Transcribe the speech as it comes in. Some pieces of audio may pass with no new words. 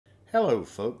Hello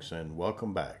folks, and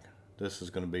welcome back. This is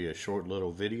going to be a short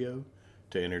little video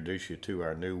to introduce you to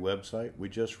our new website we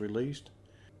just released.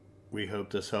 We hope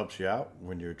this helps you out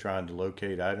when you're trying to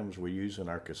locate items we use in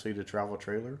our Casita travel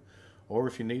trailer, or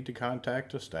if you need to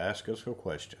contact us to ask us a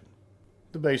question.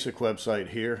 The basic website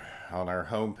here on our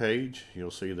home page, you'll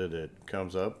see that it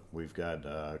comes up. We've got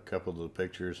a couple of the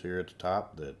pictures here at the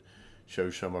top that show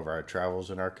some of our travels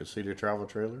in our Casita travel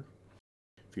trailer.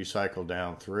 If you cycle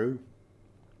down through,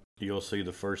 you'll see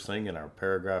the first thing in our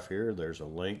paragraph here, there's a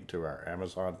link to our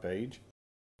Amazon page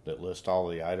that lists all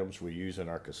the items we use in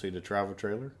our Casita travel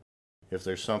trailer. If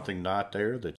there's something not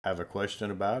there that you have a question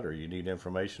about or you need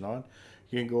information on,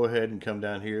 you can go ahead and come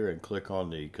down here and click on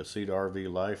the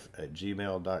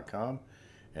CasitaRVLife@gmail.com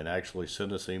and actually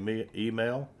send us an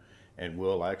email, and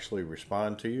we'll actually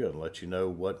respond to you and let you know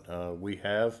what we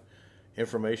have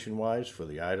information-wise for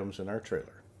the items in our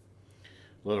trailer.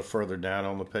 A little further down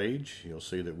on the page, you'll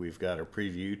see that we've got a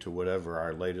preview to whatever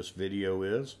our latest video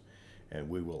is, and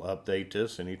we will update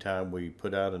this anytime we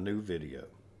put out a new video.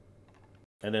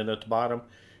 And then at the bottom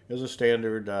is a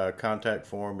standard contact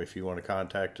form if you want to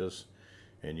contact us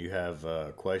and you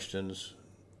have questions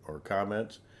or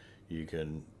comments. You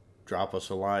can drop us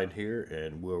a line here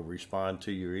and we'll respond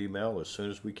to your email as soon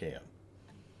as we can.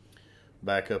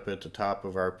 Back up at the top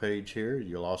of our page here,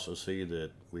 you'll also see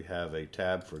that we have a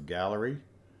tab for gallery.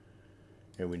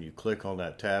 And when you click on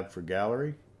that tab for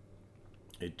gallery,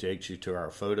 it takes you to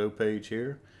our photo page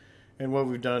here. And what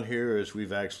we've done here is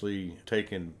we've actually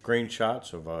taken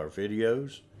screenshots of our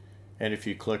videos. And if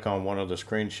you click on one of the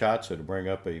screenshots, it'll bring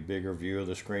up a bigger view of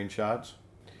the screenshots.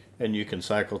 And you can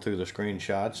cycle through the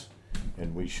screenshots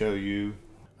and we show you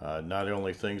not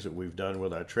only things that we've done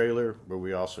with our trailer, but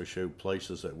we also show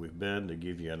places that we've been to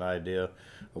give you an idea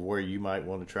of where you might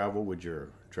want to travel with your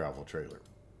travel trailer.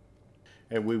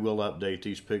 And we will update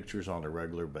these pictures on a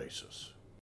regular basis.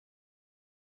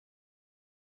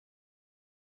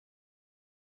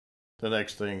 The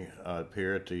next thing up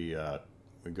here at the,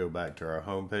 we go back to our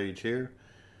home page here,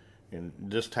 and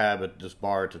this tab at this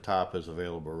bar at the top is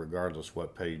available regardless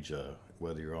what page,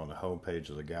 whether you're on the home page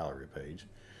or the gallery page.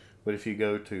 But if you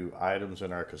go to items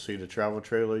in our Casita travel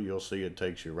trailer, you'll see it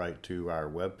takes you right to our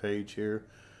web page here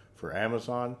for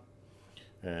Amazon.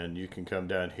 And you can come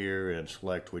down here and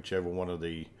select whichever one of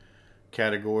the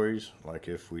categories. Like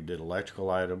if we did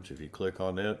electrical items, if you click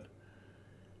on it,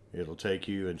 it'll take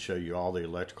you and show you all the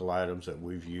electrical items that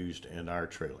we've used in our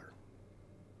trailer.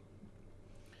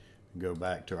 Go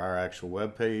back to our actual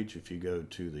web page. If you go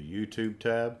to the YouTube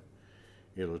tab,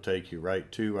 it'll take you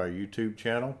right to our YouTube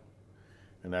channel,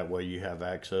 and that way you have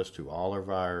access to all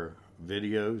of our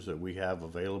videos that we have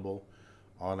available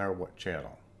on our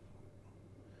channel.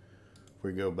 If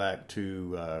we go back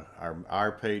to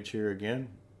our page here again,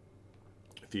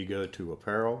 if you go to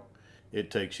apparel, it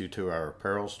takes you to our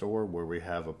apparel store where we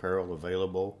have apparel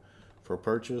available for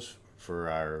purchase for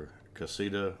our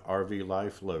Casita RV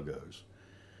Life logos.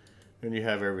 And you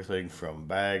have everything from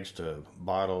bags to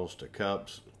bottles to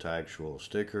cups to actual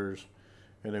stickers.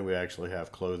 And then we actually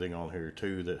have clothing on here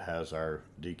too that has our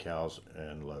decals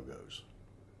and logos.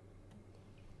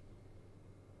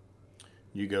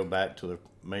 You go back to the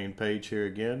main page here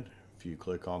again. If you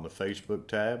click on the Facebook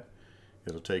tab,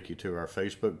 it'll take you to our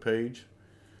Facebook page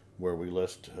where we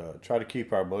list, try to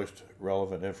keep our most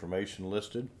relevant information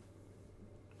listed.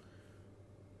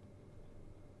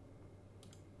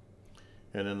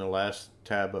 And then the last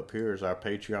tab up here is our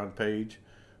Patreon page,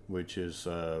 which is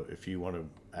if you want to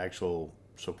actually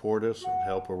support us and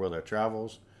help her with our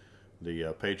travels,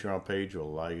 the Patreon page will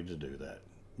allow you to do that.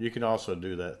 You can also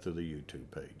do that through the YouTube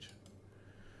page.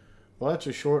 Well, that's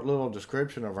a short little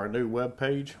description of our new web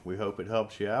page. We hope it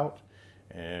helps you out,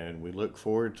 and we look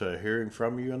forward to hearing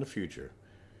from you in the future.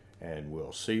 And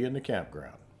we'll see you in the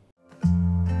campground.